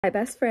Hi,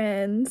 best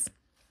friends.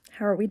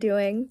 How are we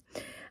doing?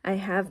 I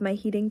have my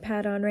heating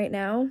pad on right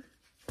now,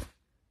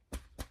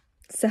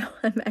 so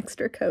I'm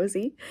extra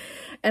cozy,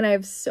 and I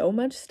have so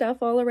much stuff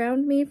all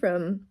around me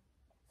from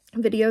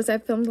videos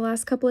I've filmed the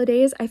last couple of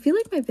days. I feel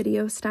like my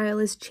video style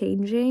is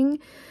changing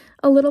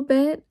a little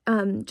bit,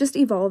 just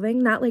evolving,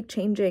 not like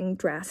changing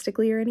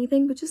drastically or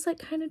anything, but just like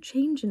kind of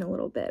changing a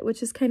little bit,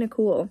 which is kind of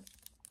cool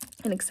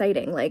and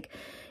exciting.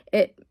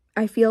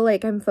 I feel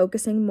like I'm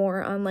focusing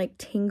more on like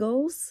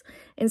tingles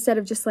instead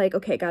of just like,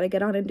 okay, gotta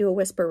get on and do a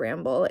whisper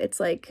ramble. It's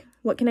like,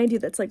 what can I do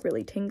that's like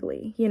really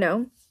tingly, you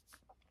know?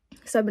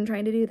 So I've been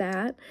trying to do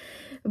that.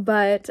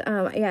 But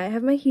yeah, I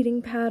have my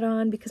heating pad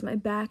on because my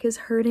back is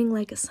hurting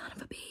like a son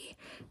of a bee.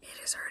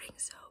 It is hurting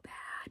so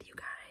bad, you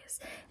guys.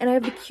 And I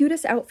have the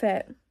cutest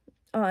outfit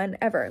on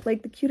ever,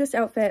 like the cutest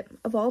outfit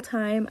of all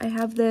time. I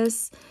have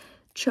this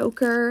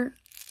choker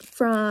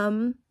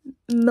from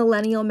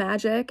Millennial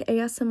Magic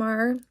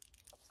ASMR.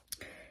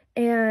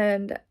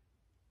 And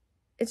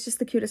it's just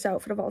the cutest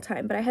outfit of all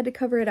time, but I had to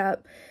cover it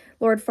up,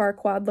 Lord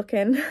Farquaad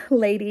looking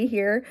lady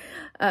here,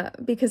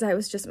 because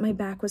my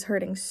back was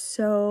hurting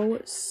so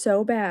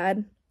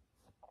bad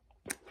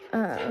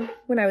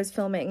when I was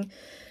filming.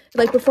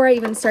 Like before I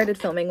even started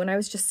filming, when I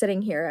was just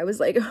sitting here, I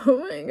was like, oh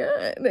my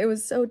God, it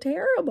was so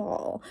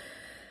terrible.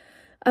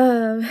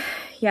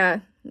 Yeah,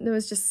 it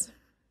was just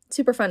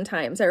super fun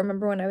times. I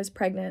remember when I was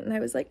pregnant and I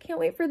was like, can't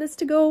wait for this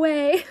to go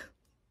away.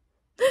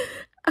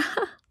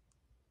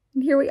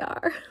 Here we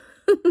are.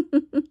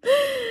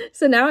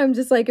 So now I'm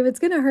just like, if it's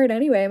gonna hurt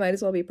anyway, I might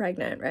as well be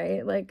pregnant,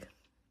 right? Like,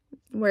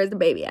 where's the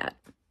baby at?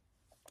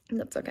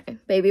 That's okay.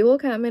 Baby will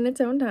come in its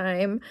own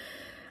time.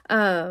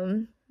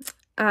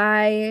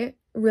 I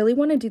really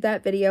want to do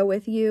that video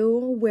with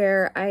you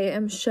where I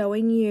am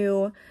showing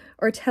you,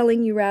 or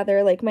telling you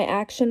rather, like my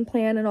action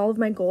plan and all of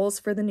my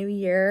goals for the new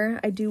year.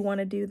 I do want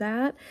to do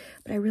that,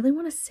 but I really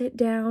want to sit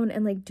down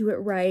and like do it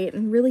right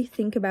and really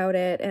think about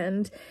it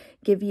and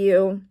give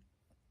you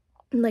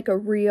like a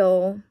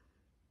real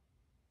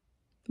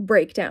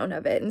breakdown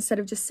of it instead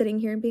of just sitting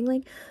here and being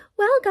like,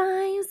 well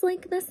guys,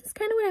 like this is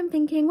kind of what I'm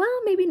thinking. Well,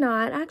 maybe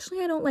not.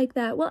 Actually, I don't like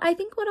that. Well, I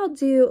think what I'll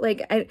do,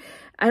 like I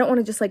don't want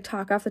to just like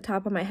talk off the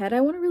top of my head.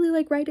 I want to really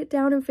like write it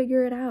down and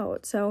figure it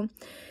out. So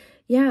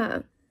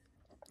yeah,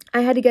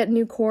 I had to get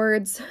new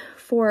cords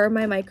for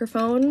my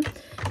microphone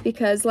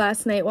because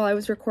last night while I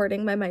was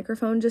recording, my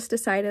microphone just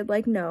decided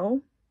like,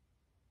 no,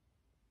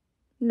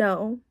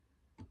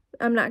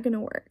 I'm not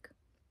gonna work.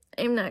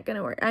 I'm not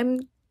gonna work.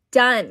 I'm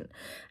done.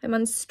 I'm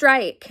on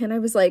strike. And I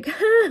was like,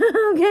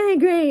 okay,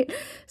 great.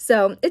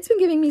 So it's been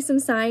giving me some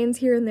signs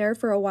here and there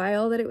for a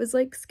while that it was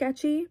like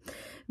sketchy,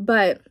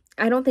 but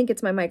I don't think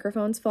it's my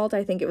microphone's fault.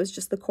 I think it was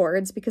just the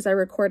cords because I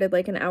recorded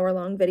like an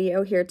hour-long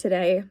video here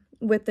today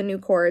with the new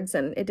cords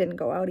and it didn't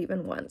go out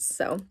even once.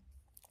 So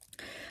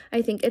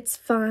I think it's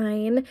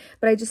fine,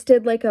 but I just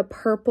did like a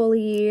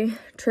purpley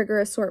trigger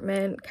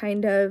assortment,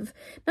 kind of,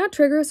 not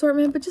trigger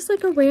assortment, but just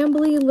like a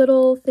rambly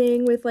little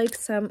thing with like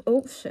some,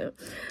 oh shoot,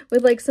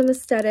 with like some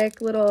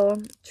aesthetic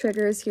little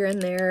triggers here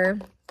and there.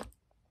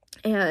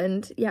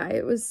 And yeah,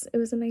 it was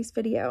a nice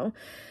video,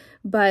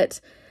 but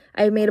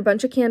I made a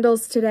bunch of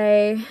candles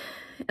today.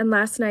 And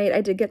last night,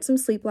 I did get some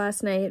sleep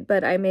last night,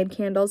 but I made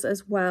candles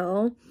as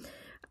well.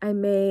 I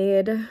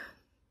made,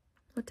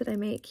 what did I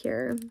make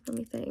here? Let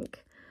me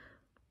think.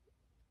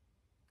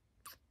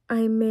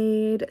 I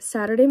made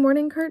Saturday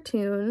morning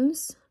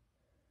cartoons.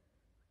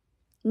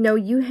 No,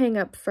 you hang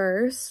up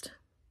first.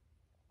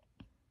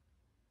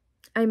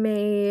 I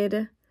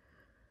made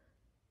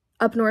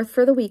Up North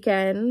for the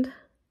Weekend.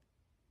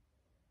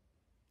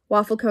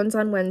 Waffle cones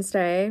on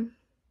Wednesday.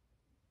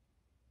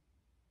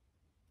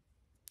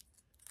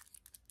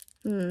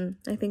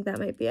 I think that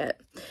might be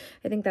it.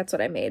 I think that's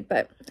what I made,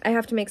 but I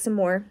have to make some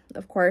more,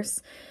 of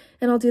course,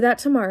 and I'll do that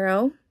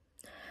tomorrow.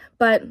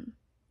 But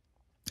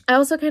I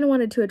also kind of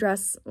wanted to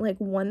address like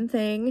one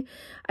thing.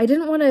 I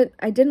didn't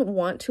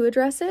want to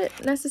address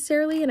it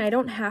necessarily, and I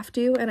don't have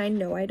to, and I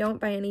know I don't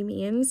by any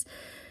means.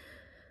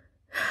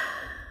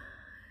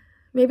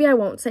 Maybe I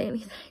won't say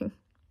anything.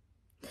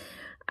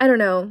 I don't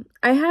know.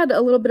 I had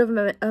a little bit of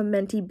a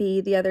mentee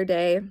bee the other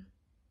day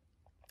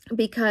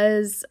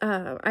because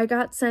I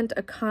got sent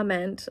a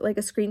comment, like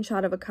a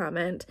screenshot of a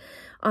comment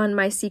on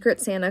my Secret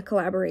Santa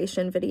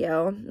collaboration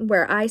video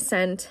where I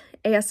sent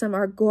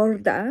ASMR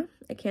Gorda.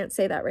 I can't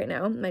say that right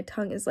now. My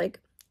tongue is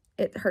like,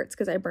 it hurts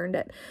because I burned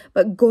it.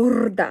 But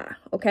Gorda,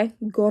 okay?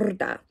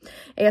 Gorda.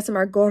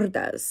 ASMR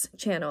Gorda's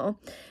channel.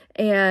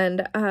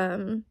 And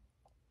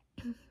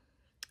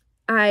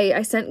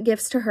I sent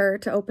gifts to her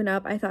to open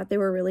up. I thought they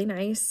were really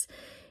nice.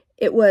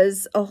 It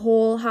was a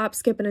whole hop,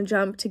 skip, and a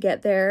jump to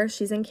get there.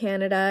 She's in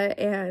Canada,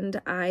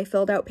 and I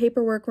filled out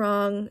paperwork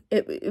wrong.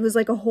 It was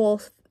like a whole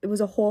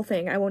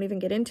thing. I won't even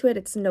get into it.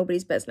 It's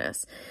nobody's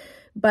business.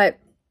 But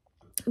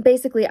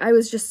basically, I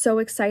was just so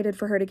excited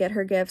for her to get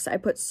her gifts. I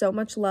put so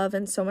much love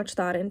and so much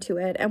thought into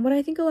it. And what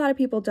I think a lot of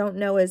people don't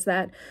know is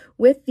that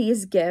with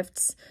these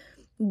gifts,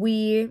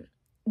 we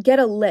get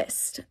a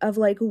list of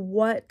like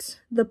what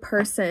the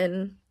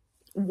person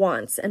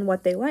wants and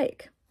what they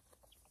like.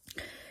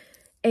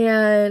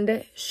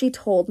 And she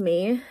told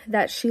me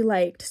that she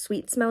liked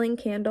sweet smelling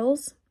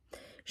candles.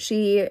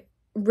 She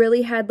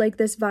really had like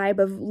this vibe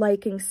of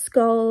liking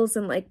skulls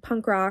and like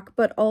punk rock,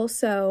 but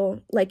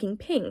also liking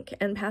pink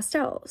and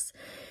pastels.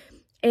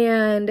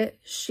 And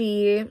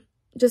she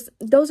just,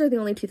 those are the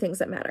only two things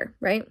that matter,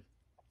 right?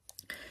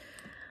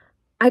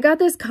 I got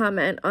this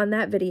comment on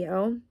that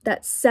video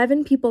that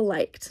 7 people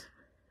liked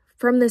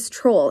from this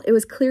troll. It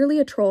was clearly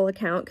a troll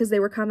account because they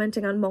were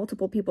commenting on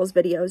multiple people's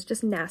videos,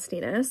 just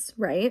nastiness,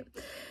 right?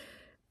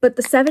 But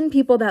the 7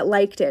 people that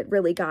liked it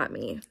really got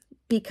me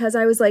because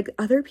I was like,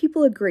 other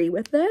people agree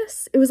with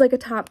this? It was like a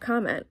top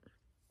comment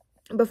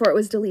before it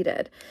was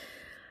deleted.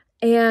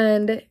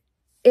 And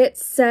it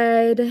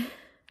said,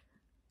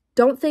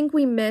 don't think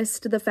we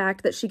missed the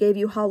fact that she gave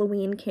you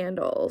Halloween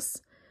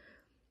candles.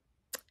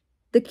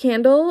 The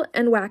candle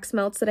and wax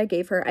melts that I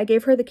gave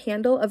her the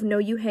candle of No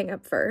You Hang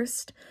Up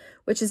First,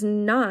 which is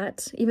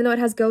not, even though it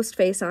has ghost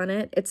face on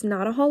it, it's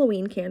not a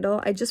Halloween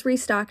candle. I just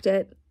restocked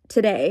it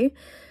today.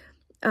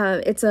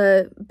 It's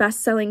a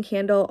best-selling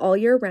candle all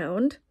year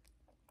round,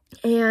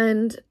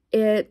 and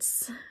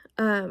it's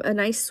a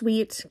nice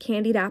sweet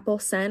candied apple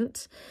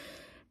scent,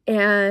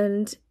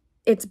 and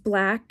it's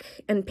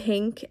black and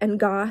pink and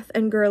goth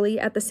and girly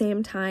at the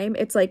same time.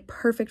 It's like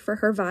perfect for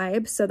her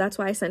vibe, so that's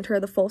why I sent her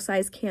the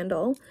full-size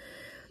candle.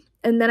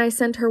 And then I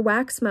sent her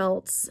wax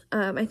melts.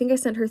 I think I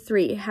sent her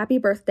 3. Happy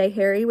Birthday,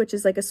 Harry, which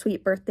is like a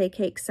sweet birthday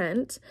cake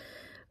scent,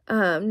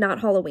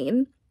 not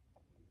Halloween.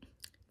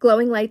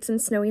 Glowing Lights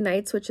and Snowy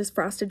Nights, which is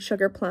frosted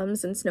sugar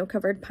plums and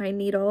snow-covered pine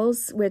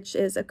needles, which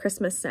is a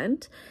Christmas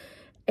scent.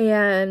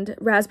 And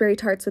Raspberry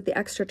Tarts with the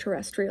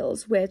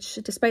Extraterrestrials, which,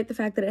 despite the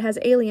fact that it has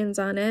aliens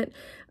on it,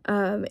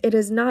 it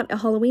is not a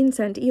Halloween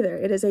scent either.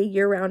 It is a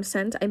year-round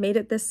scent. I made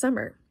it this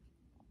summer.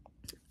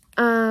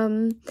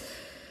 And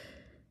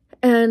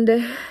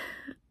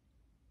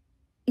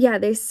yeah,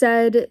 they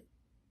said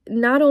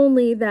not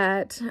only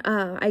that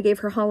I gave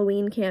her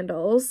Halloween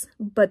candles,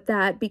 but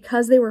that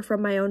because they were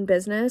from my own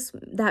business,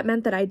 that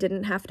meant that I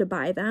didn't have to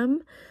buy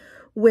them,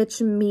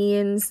 which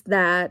means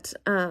that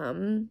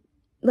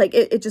like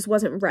it just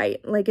wasn't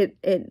right. Like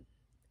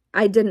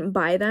I didn't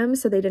buy them,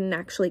 so they didn't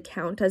actually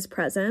count as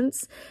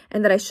presents,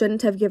 and that I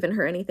shouldn't have given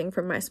her anything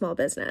from my small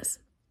business.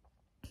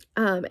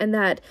 And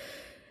that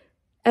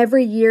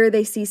every year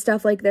they see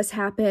stuff like this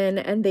happen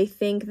and they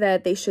think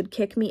that they should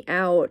kick me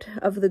out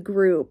of the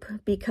group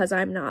because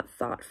I'm not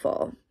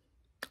thoughtful.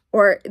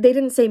 Or they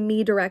didn't say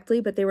me directly,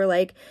 but they were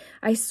like,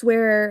 I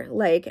swear,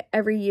 like,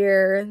 every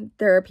year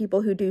there are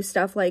people who do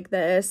stuff like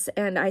this,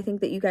 and I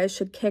think that you guys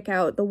should kick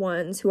out the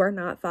ones who are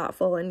not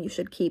thoughtful, and you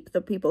should keep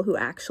the people who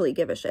actually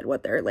give a shit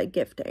what they're, like,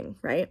 gifting,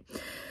 right?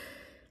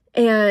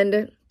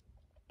 And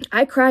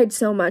I cried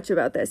so much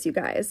about this, you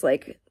guys.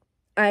 Like,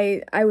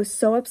 I was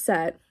so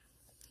upset.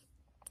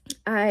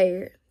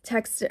 I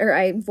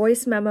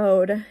voice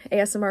memoed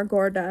ASMR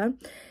Gorda,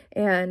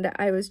 and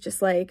I was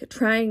just like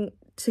trying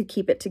to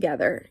keep it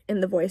together in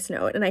the voice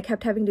note, and I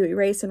kept having to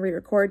erase and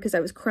re-record because I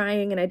was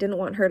crying and I didn't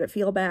want her to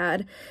feel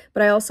bad,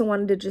 but I also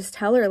wanted to just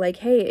tell her, like,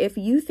 hey, if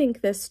you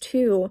think this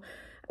too,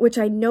 which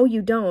I know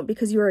you don't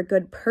because you're a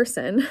good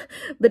person,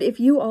 but if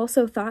you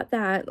also thought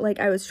that, like,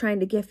 I was trying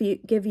to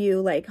give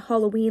you like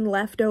Halloween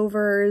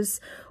leftovers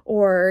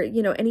or,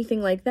 you know,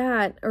 anything like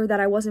that, or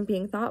that I wasn't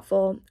being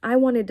thoughtful, I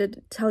wanted to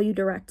tell you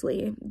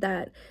directly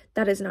that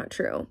that is not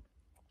true.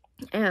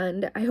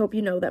 And I hope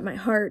you know that my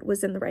heart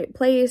was in the right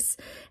place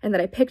and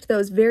that I picked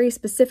those very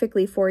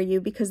specifically for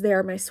you because they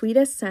are my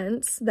sweetest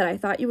scents that I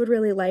thought you would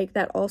really like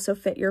that also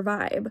fit your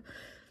vibe.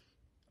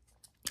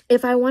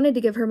 If I wanted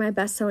to give her my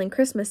best-selling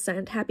Christmas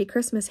scent, Happy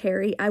Christmas,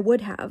 Harry, I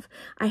would have.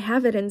 I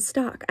have it in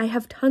stock. I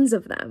have tons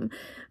of them.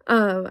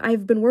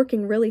 I've been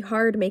working really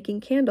hard making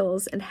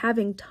candles and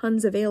having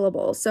tons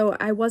available. So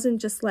I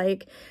wasn't just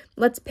like,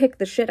 let's pick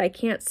the shit I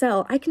can't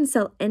sell. I can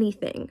sell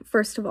anything,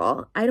 first of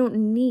all. I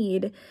don't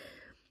need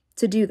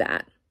to do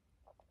that.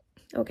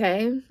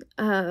 Okay?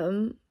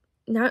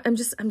 Now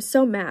I'm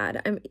so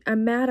mad.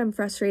 I'm mad, I'm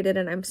frustrated,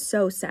 and I'm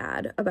so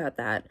sad about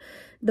that.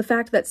 The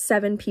fact that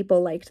 7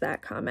 people liked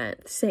that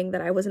comment, saying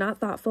that I was not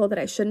thoughtful, that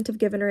I shouldn't have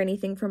given her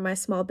anything from my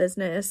small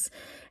business,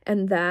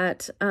 and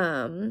that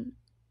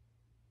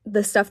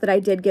the stuff that I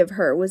did give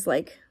her was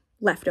like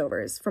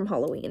leftovers from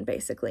Halloween,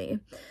 basically.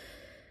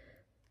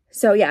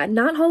 So yeah,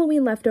 not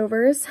Halloween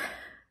leftovers.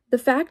 The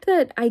fact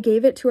that I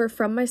gave it to her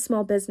from my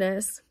small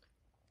business,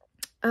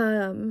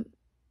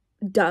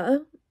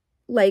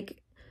 like,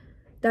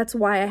 that's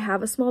why I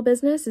have a small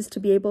business, is to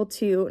be able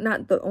to,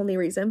 not the only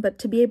reason, but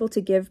to be able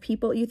to give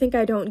people. You think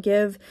I don't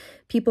give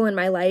people in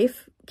my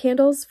life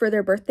candles for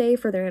their birthday,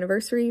 for their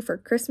anniversary, for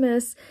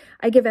Christmas?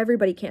 I give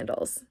everybody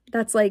candles.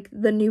 That's like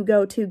the new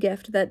go-to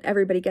gift that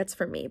everybody gets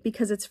from me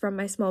because it's from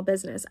my small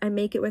business. I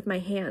make it with my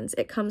hands.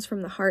 It comes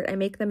from the heart. I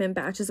make them in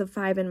batches of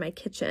 5 in my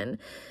kitchen.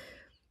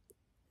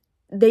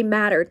 They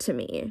matter to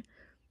me.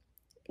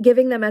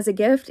 Giving them as a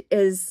gift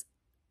is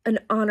an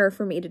honor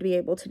for me to be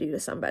able to do to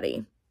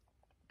somebody.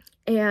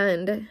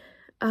 And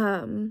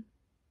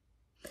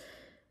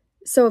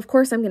so of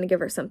course I'm going to give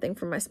her something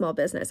from my small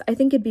business. I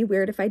think it'd be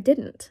weird if I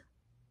didn't.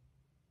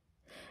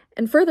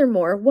 And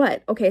furthermore,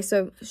 what? Okay,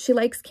 so she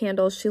likes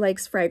candles, she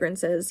likes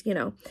fragrances, you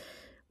know.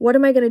 What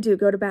am I going to do?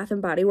 Go to Bath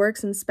and Body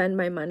Works and spend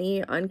my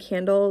money on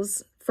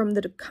candles from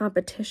the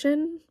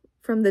competition?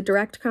 From the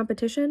direct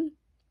competition?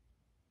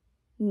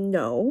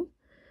 No.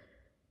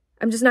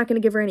 I'm just not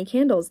going to give her any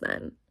candles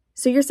then.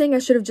 So you're saying I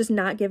should have just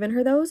not given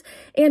her those?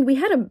 And we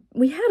had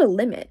a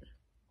limit,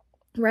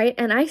 right?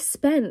 And I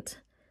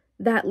spent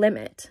that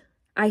limit.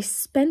 I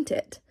spent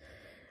it.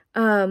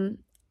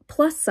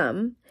 Plus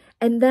some.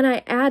 And then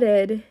I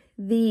added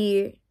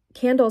the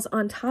candles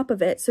on top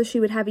of it so she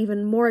would have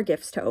even more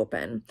gifts to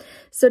open.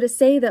 So to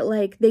say that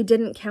like they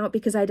didn't count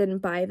because I didn't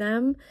buy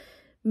them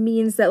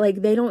means that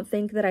like they don't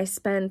think that I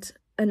spent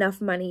enough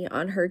money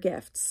on her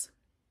gifts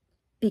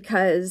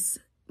because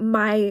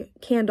my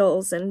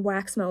candles and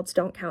wax melts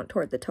don't count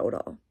toward the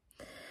total.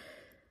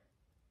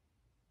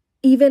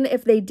 Even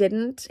if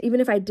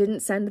I didn't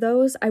send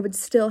those, I would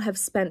still have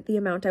spent the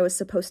amount I was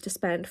supposed to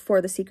spend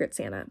for the Secret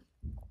Santa.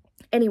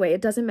 Anyway,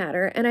 it doesn't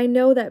matter. And I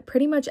know that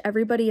pretty much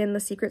everybody in the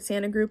Secret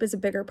Santa group is a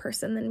bigger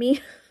person than me.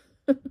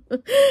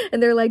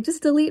 And they're like,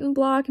 just delete and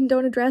block and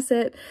don't address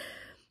it.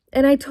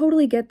 And I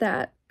totally get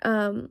that.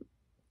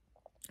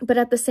 But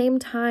at the same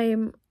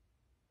time,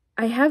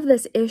 I have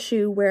this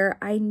issue where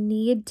I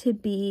need to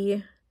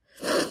be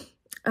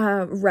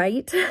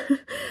right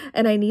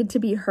and I need to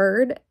be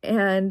heard.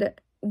 And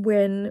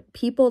when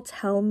people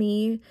tell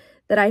me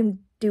that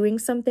I'm doing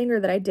something or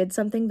that I did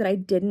something that I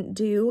didn't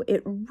do,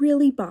 it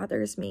really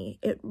bothers me.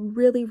 It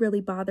really, really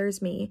bothers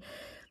me.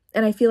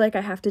 And I feel like I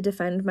have to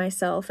defend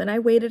myself. And I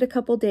waited a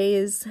couple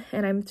days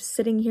and I'm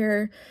sitting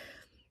here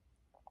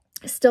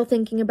still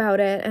thinking about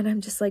it. And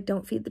I'm just like,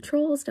 don't feed the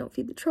trolls. Don't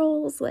feed the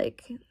trolls.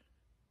 Like,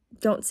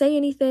 don't say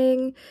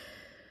anything.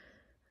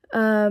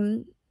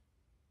 But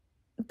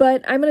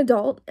I'm an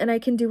adult and I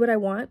can do what I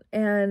want.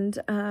 And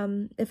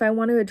if I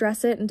want to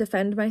address it and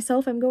defend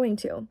myself, I'm going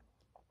to.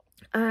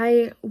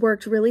 I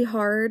worked really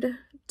hard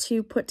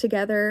to put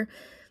together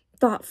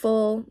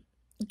thoughtful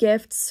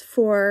gifts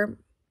for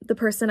the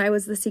person I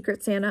was the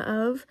Secret Santa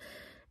of,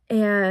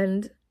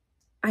 and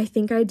I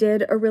think I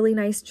did a really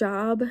nice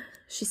job.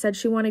 She said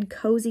she wanted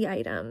cozy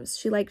items.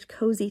 She liked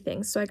cozy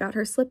things, so I got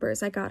her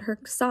slippers. I got her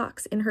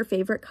socks in her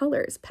favorite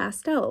colors,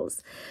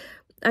 pastels.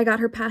 I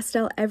got her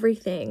pastel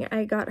everything.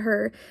 I got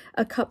her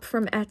a cup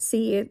from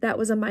Etsy that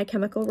was a My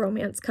Chemical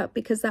Romance cup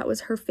because that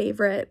was her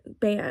favorite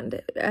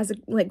band as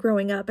like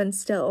growing up and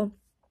still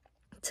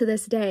to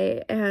this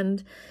day.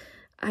 And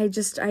I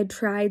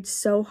tried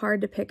so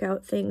hard to pick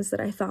out things that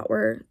I thought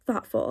were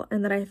thoughtful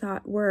and that I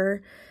thought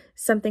were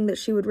something that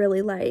she would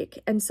really like.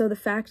 And so the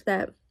fact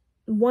that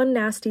one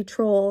nasty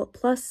troll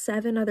plus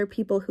 7 other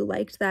people who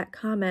liked that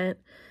comment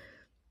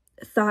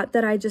thought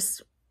that I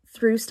just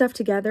threw stuff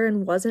together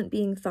and wasn't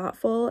being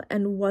thoughtful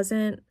and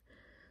wasn't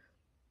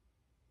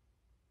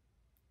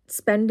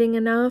spending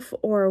enough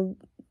or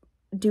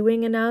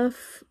doing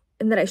enough,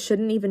 and that I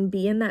shouldn't even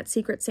be in that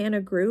Secret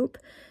Santa group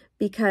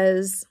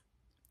because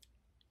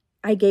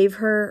I gave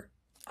her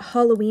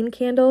Halloween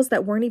candles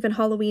that weren't even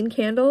Halloween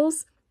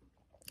candles.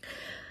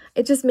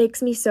 It just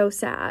makes me so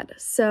sad.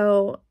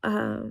 So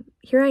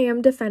here I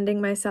am defending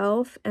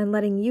myself and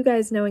letting you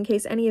guys know in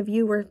case any of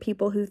you were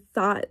people who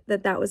thought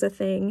that that was a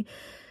thing.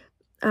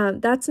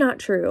 That's not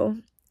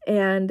true,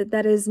 and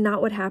that is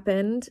not what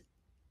happened.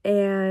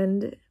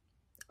 And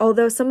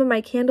although some of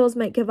my candles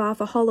might give off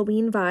a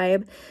Halloween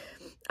vibe,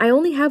 I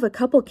only have a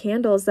couple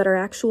candles that are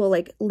actual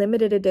like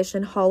limited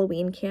edition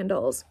Halloween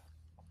candles.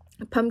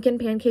 Pumpkin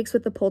Pancakes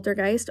with the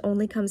Poltergeist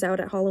only comes out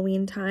at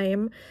Halloween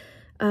time.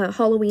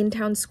 Halloween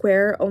Town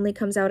Square only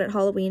comes out at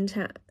Halloween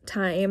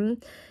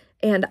time.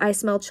 And I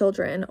Smell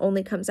Children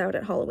only comes out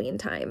at Halloween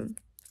time.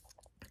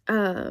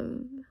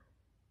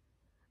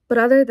 But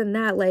other than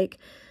that, like,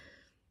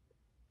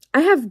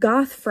 I have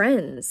goth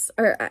friends.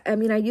 Or, I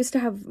mean, I used to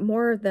have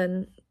more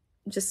than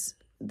just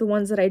the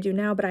ones that I do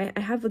now, but I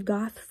have a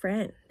goth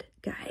friend,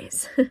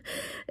 guys.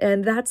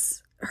 And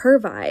that's her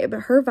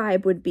vibe. Her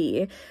vibe would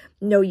be,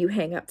 no, you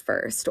hang up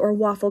first, or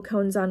waffle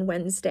cones on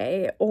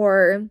Wednesday,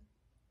 or,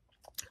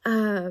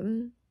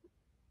 you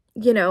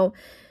know,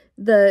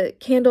 the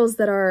candles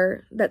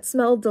that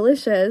smell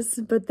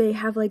delicious, but they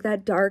have like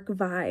that dark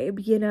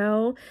vibe, you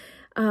know?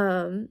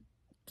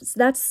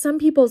 That's some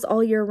people's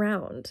all year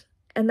round.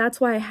 And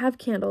that's why I have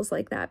candles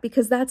like that,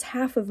 because that's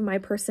half of my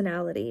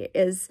personality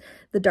is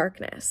the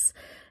darkness.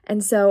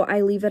 And so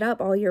I leave it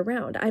up all year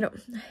round.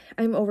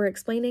 I'm over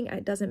explaining.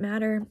 It doesn't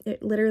matter.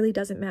 It literally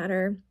doesn't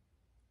matter.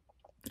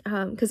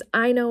 Because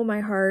I know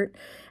my heart,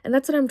 and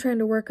that's what I'm trying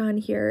to work on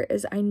here,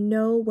 is I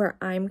know where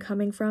I'm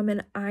coming from,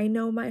 and I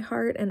know my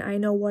heart, and I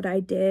know what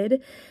I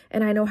did,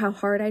 and I know how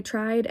hard I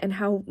tried and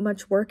how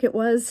much work it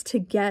was to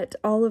get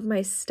all of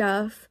my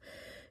stuff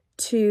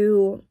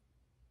to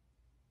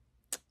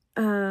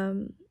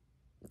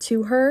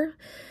her.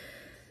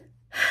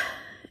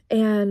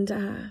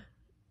 And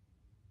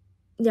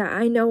yeah,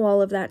 I know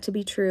all of that to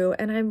be true,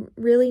 and I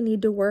really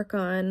need to work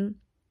on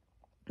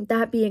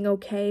that being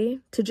okay,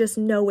 to just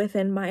know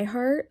within my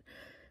heart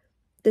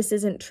this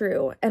isn't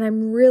true. And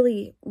I'm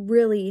really,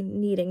 really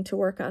needing to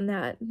work on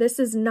that. This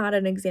is not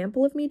an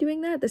example of me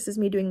doing that. This is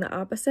me doing the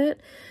opposite.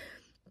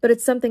 But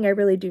it's something I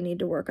really do need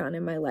to work on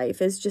in my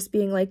life, is just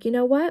being like, you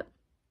know what?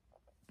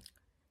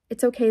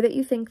 It's okay that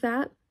you think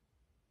that.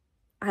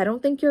 I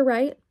don't think you're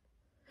right,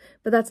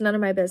 but that's none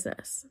of my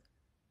business.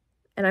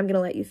 And I'm going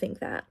to let you think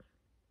that.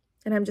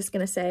 And I'm just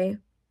going to say,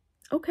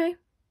 okay.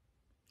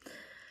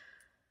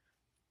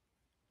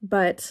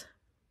 But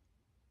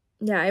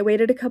yeah, I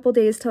waited a couple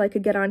days till I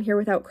could get on here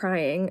without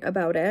crying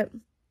about it.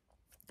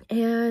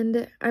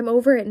 And I'm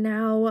over it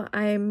now.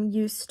 I'm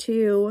used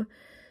to,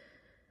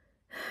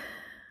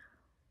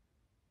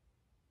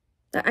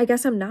 I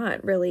guess I'm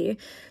not really.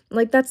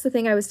 Like, that's the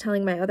thing I was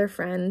telling my other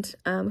friend,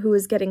 who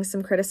was getting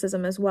some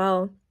criticism as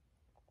well,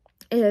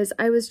 is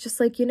I was just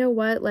like, you know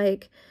what,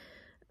 like,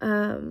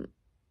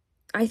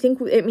 I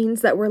think it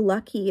means that we're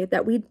lucky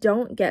that we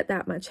don't get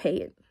that much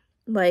hate.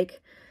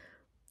 Like,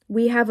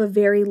 we have a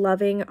very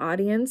loving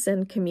audience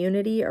and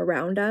community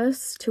around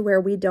us to where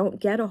we don't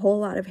get a whole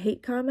lot of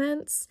hate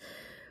comments.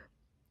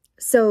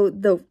 So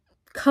the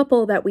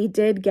couple that we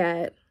did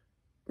get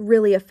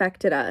really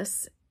affected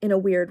us in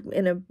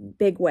a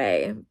big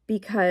way,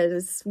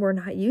 because we're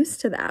not used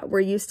to that.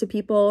 We're used to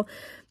people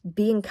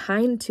being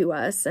kind to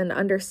us and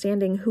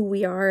understanding who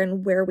we are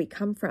and where we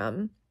come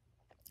from.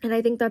 And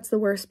I think that's the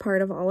worst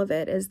part of all of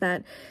it, is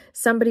that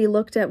somebody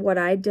looked at what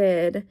I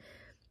did,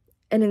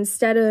 and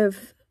instead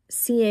of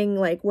seeing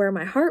like where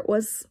my heart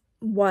was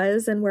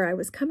and where I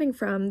was coming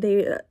from,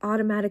 they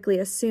automatically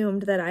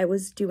assumed that I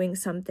was doing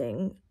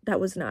something that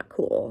was not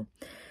cool.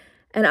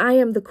 And I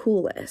am the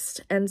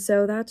coolest. And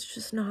so that's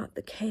just not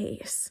the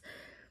case.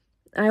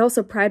 I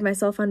also pride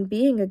myself on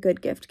being a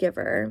good gift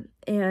giver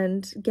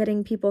and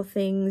getting people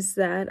things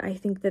that I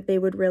think that they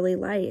would really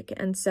like.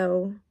 And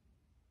so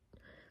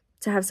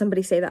to have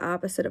somebody say the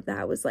opposite of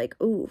that was like,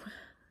 ooh,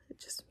 it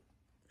just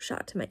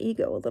shot to my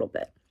ego a little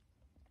bit.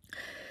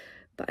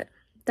 But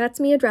that's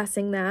me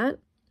addressing that.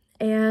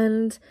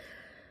 And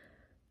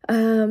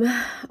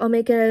I'll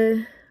make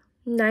a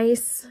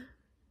nice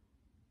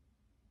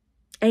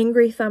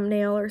angry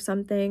thumbnail or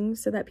something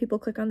so that people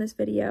click on this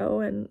video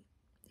and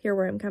hear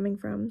where I'm coming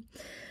from.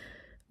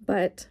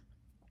 But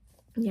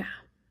yeah,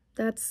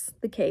 that's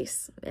the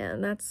case,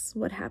 and that's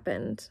what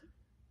happened.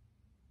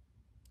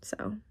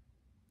 So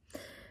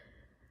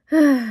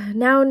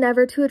now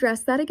never to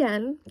address that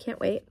again. Can't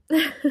wait.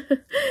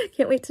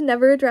 Can't wait to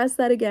never address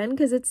that again,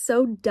 because it's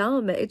so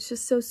dumb. It's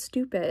just so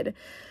stupid.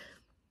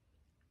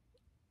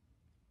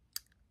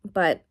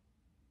 But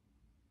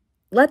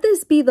let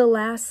this be the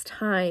last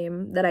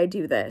time that I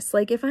do this.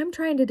 Like, if I'm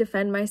trying to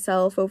defend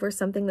myself over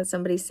something that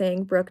somebody's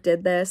saying, Brooke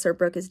did this or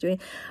Brooke is doing,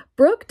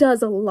 Brooke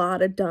does a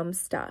lot of dumb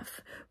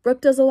stuff.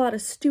 Brooke does a lot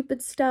of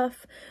stupid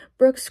stuff.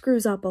 Brooke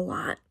screws up a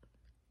lot.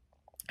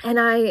 And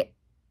I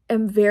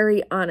am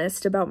very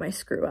honest about my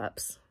screw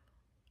ups.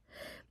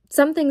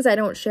 Some things I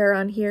don't share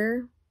on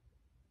here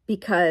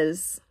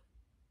because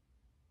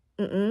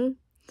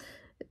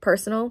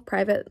personal,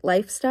 private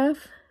life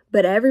stuff.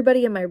 But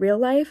everybody in my real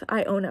life,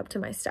 I own up to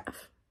my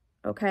stuff,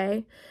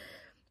 okay?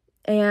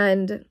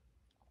 And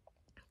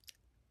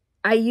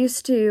I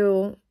used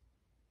to,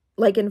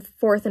 like in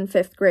 4th and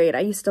 5th grade,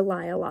 I used to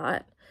lie a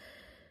lot.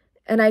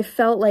 And I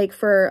felt like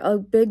for a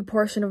big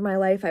portion of my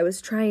life, I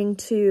was trying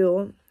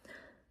to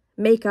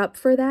make up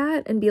for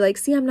that and be like,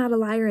 see, I'm not a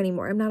liar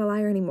anymore. I'm not a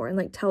liar anymore. And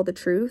like tell the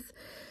truth.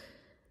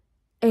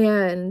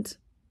 And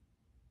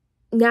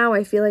now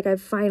I feel like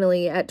I've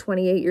finally, at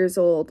 28 years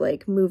old,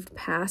 like moved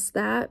past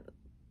that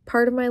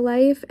part of my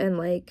life, and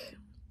like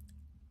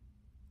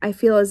I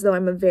feel as though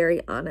I'm a very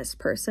honest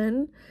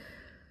person.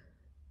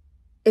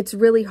 It's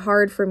really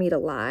hard for me to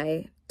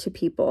lie to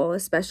people,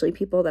 especially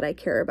people that I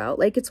care about.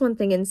 Like, it's one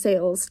thing in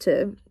sales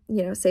to,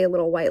 you know, say a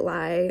little white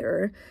lie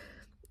or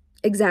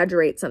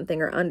exaggerate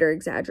something or under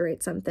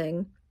exaggerate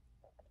something,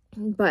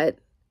 but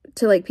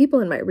to like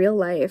people in my real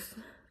life,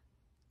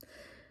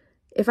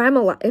 if I'm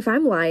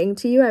lying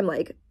to you, I'm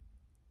like,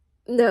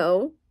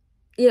 no,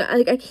 you know,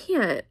 like I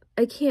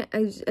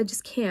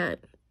just can't.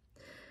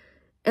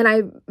 And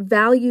I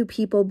value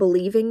people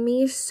believing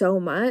me so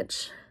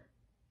much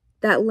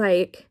that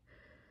like,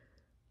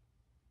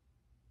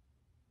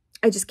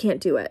 I just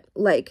can't do it.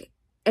 Like,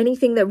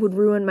 anything that would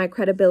ruin my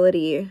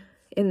credibility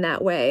in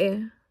that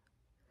way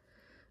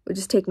would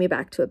just take me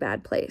back to a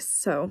bad place.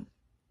 So,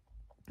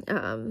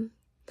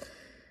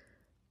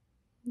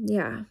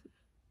 yeah.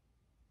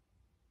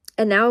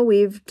 And now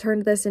we've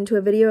turned this into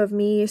a video of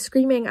me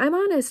screaming, I'm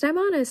honest, I'm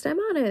honest, I'm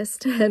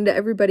honest. And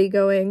everybody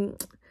going,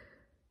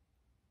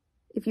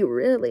 if you were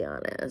really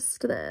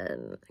honest,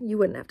 then you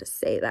wouldn't have to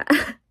say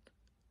that.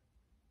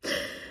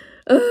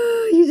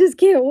 Oh, you just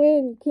can't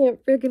win.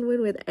 Can't freaking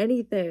win with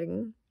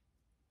anything.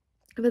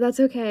 But that's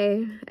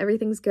okay.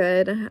 Everything's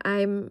good.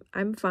 I'm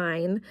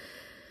fine.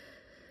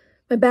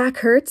 My back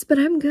hurts, but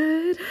I'm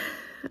good.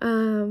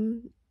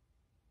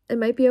 It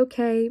might be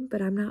okay,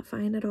 but I'm not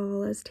fine at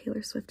all, as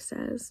Taylor Swift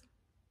says.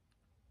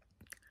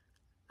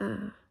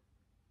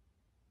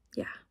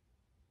 Yeah.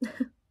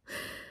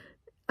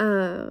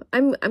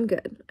 I'm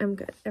good. I'm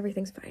good.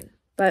 Everything's fine.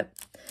 But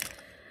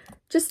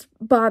just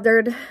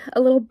a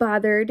little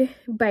bothered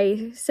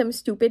by some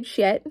stupid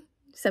shit,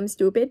 some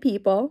stupid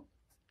people,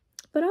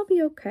 but I'll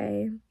be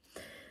okay.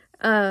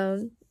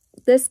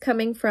 This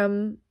coming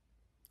on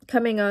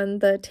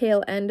the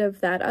tail end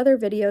of that other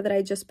video that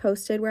I just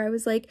posted where I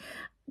was like,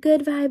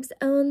 good vibes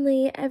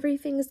only,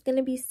 everything's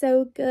gonna be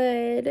so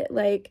good.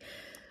 Like,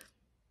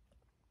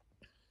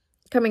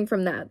 coming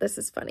from that, this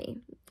is funny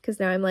because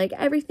now I'm like,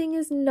 everything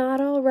is not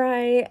all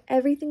right,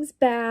 everything's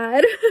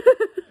bad.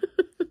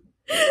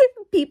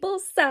 People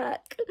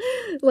suck.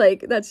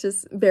 Like, that's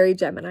just very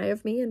Gemini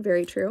of me and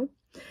very true.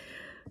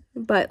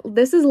 But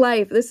this is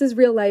life. This is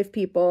real life,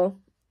 people.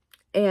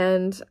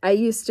 And I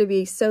used to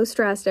be so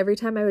stressed every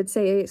time I would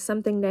say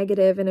something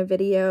negative in a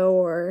video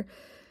or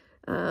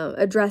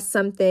address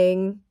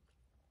something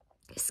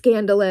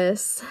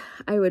scandalous.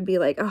 I would be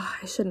like, oh,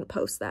 I shouldn't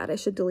post that. I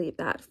should delete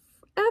that.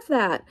 F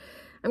that.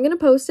 I'm going to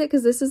post it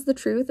because this is the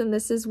truth and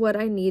this is what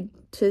I need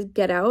to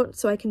get out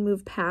so I can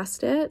move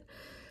past it.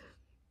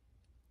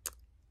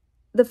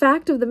 The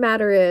fact of the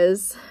matter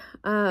is,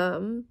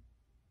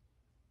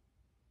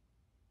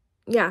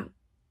 yeah,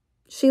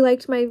 she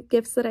liked my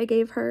gifts that I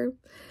gave her.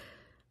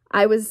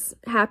 I was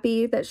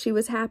happy that she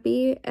was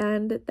happy,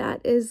 and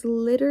that is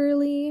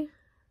literally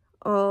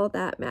all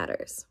that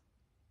matters.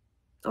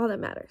 All that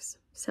matters.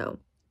 So,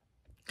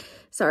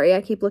 sorry, I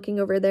keep looking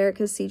over there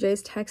because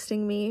CJ's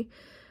texting me.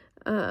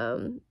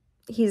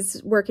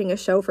 He's working a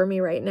show for me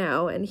right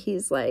now, and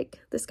he's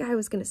like, this guy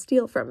was going to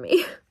steal from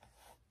me.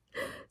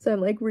 So I'm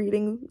like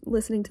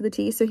listening to the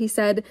tea. So he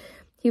said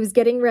he was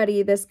getting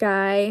ready. This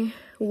guy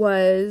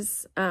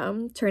was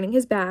turning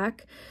his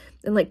back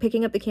and like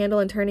picking up the candle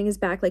and turning his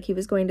back like he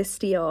was going to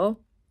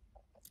steal.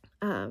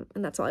 And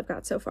that's all I've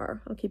got so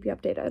far. I'll keep you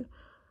updated.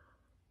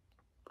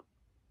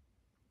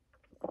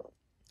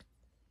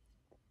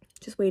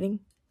 Just waiting.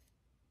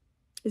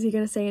 Is he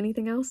going to say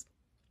anything else?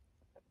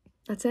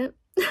 That's it?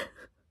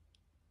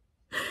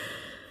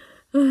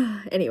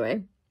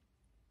 Anyway.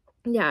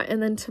 Yeah,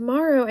 and then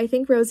tomorrow, I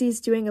think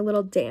Rosie's doing a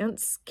little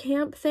dance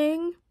camp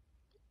thing.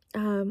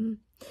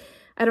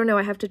 I don't know,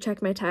 I have to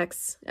check my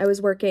texts. I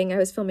was working, I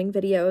was filming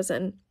videos,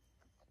 and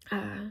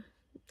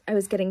I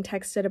was getting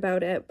texted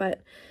about it,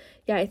 but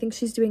yeah, I think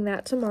she's doing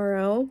that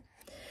tomorrow.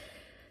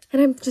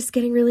 And I'm just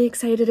getting really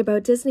excited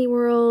about Disney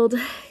World,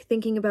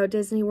 thinking about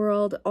Disney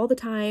World all the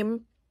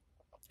time.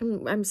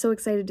 I'm so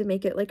excited to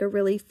make it like a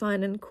really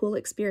fun and cool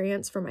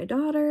experience for my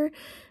daughter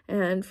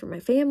and for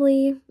my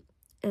family.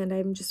 And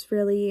I'm just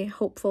really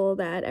hopeful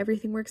that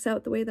everything works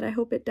out the way that I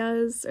hope it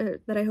does,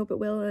 or that I hope it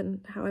will, and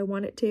how I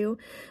want it to.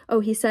 Oh,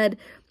 he said,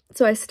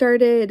 so I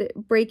started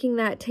breaking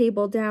that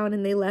table down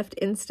and they left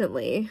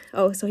instantly.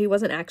 Oh, so he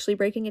wasn't actually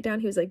breaking it down.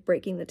 He was like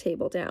breaking the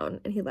table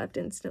down and he left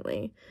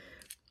instantly.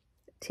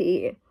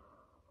 Tea.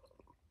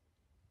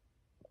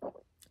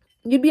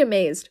 You'd be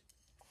amazed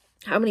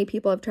how many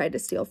people have tried to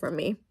steal from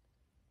me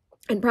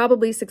and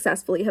probably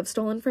successfully have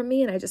stolen from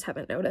me, and I just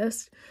haven't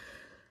noticed.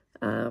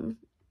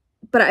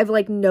 But I've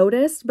like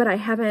noticed, but I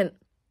haven't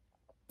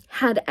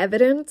had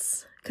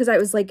evidence because I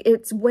was like,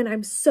 it's when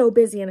I'm so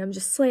busy and I'm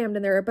just slammed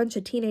and there are a bunch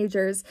of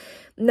teenagers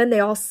and then they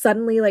all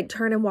suddenly like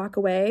turn and walk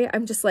away.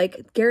 I'm just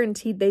like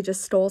guaranteed they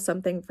just stole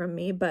something from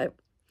me, but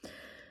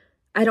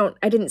I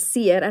didn't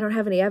see it. I don't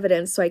have any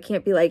evidence. So I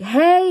can't be like,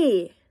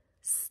 hey,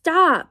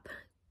 stop,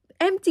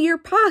 empty your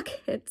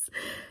pockets.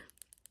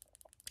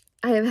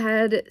 I have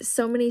had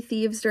so many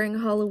thieves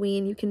during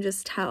Halloween. You can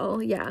just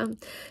tell. Yeah.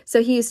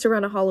 So he used to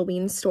run a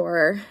Halloween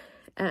store.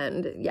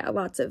 And yeah,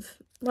 lots of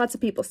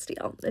people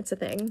steal. It's a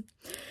thing.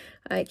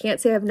 I can't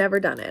say I've never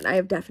done it. I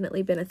have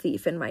definitely been a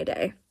thief in my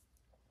day.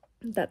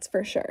 That's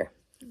for sure.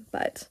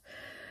 But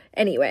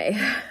anyway,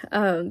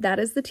 that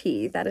is the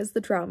tea. That is the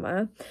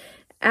drama.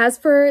 As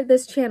for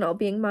this channel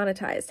being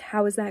monetized,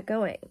 how is that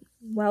going?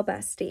 Well,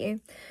 bestie,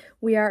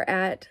 we are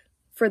at,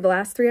 for the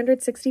last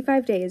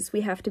 365 days,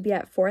 we have to be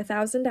at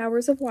 4,000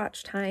 hours of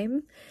watch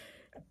time.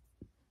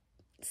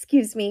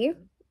 Excuse me.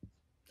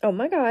 Oh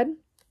my God.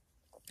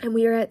 And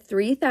we are at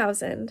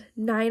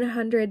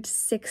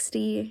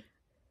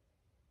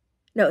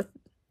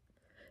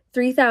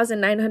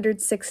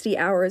 3,960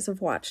 hours of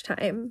watch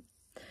time.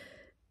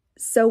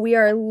 So we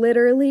are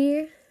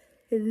literally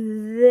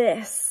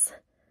this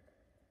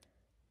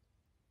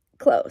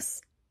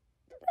close.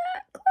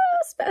 That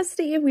close,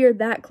 bestie. We are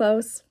that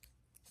close.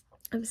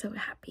 I'm so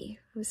happy.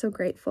 I'm so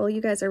grateful.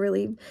 You guys are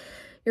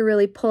you're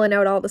really pulling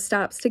out all the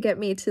stops to get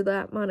me to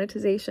that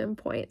monetization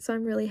point. So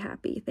I'm really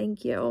happy.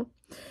 Thank you.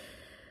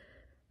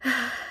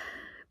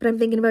 But I'm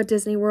thinking about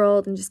Disney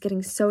World and just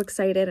getting so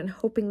excited and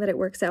hoping that it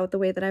works out the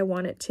way that I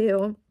want it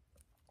to.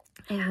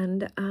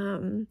 And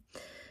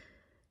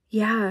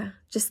yeah,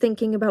 just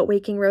thinking about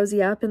waking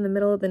Rosie up in the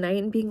middle of the night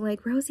and being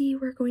like, Rosie,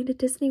 we're going to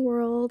Disney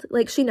World.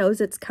 Like, she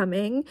knows it's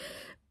coming,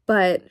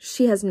 but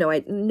she has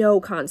no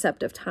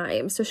concept of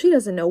time. So she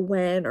doesn't know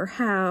when or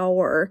how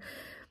or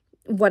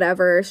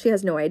whatever. She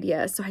has no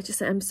idea. So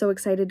I'm so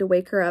excited to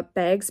wake her up,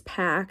 bags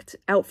packed,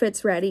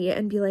 outfits ready,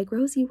 and be like,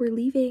 Rosie, we're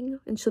leaving.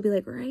 And she'll be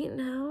like, right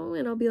now?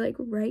 And I'll be like,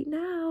 right now.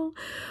 Oh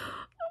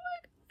my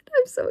God,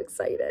 I'm so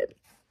excited.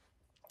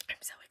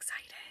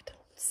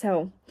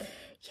 So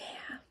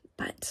yeah,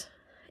 but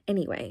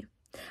anyway,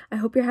 I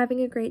hope you're having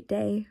a great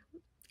day,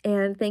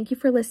 and thank you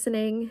for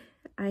listening.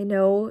 I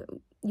know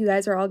you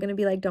guys are all going to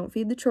be like, don't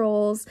feed the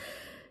trolls.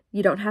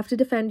 You don't have to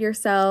defend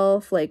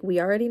yourself. Like,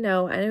 we already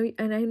know.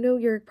 And I know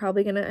you're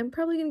probably gonna, I'm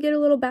probably gonna get a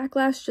little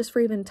backlash just for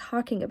even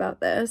talking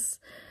about this.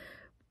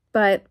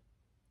 But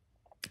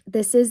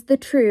this is the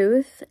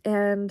truth.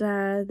 And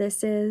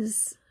this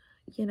is,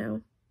 you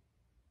know,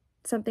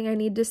 something I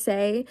need to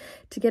say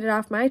to get it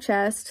off my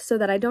chest so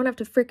that I don't have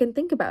to freaking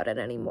think about it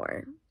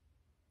anymore.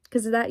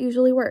 Because that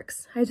usually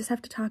works. I just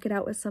have to talk it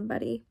out with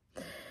somebody.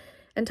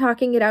 And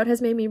talking it out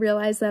has made me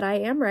realize that I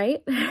am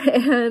right.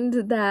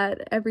 And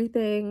that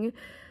everything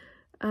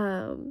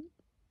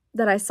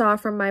that I saw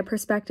from my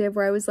perspective,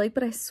 where I was like,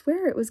 but I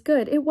swear it was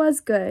good. It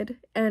was good.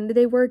 And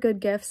they were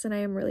good gifts. And I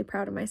am really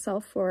proud of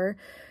myself for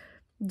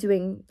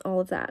doing all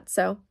of that.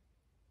 So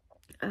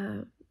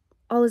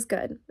all is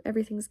good.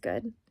 Everything's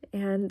good.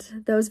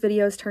 And those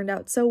videos turned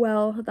out so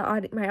well.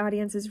 My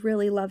audience is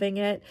really loving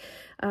it.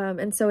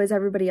 And so is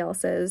everybody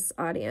else's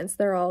audience.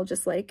 They're all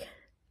just like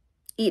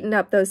eating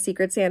up those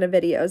Secret Santa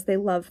videos. They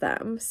love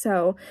them.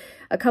 So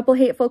a couple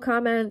hateful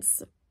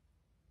comments,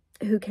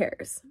 who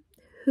cares?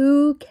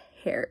 Who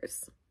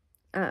cares?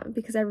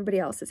 Because everybody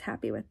else is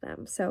happy with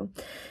them. So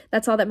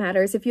that's all that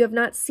matters. If you have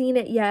not seen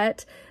it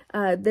yet,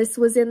 this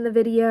was in the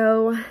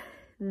video.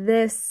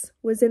 This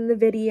was in the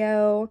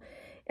video.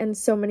 And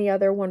so many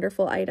other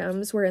wonderful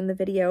items were in the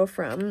video,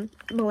 from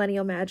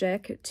Millennial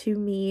Magic to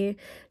me.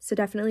 So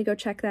definitely go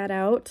check that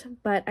out.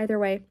 But either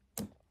way,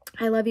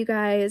 I love you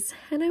guys.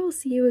 And I will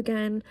see you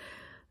again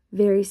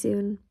very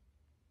soon.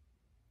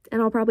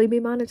 And I'll probably be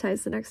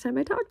monetized the next time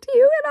I talk to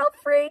you, and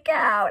I'll freak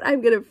out.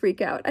 I'm going to freak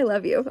out. I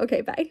love you.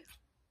 Okay, bye.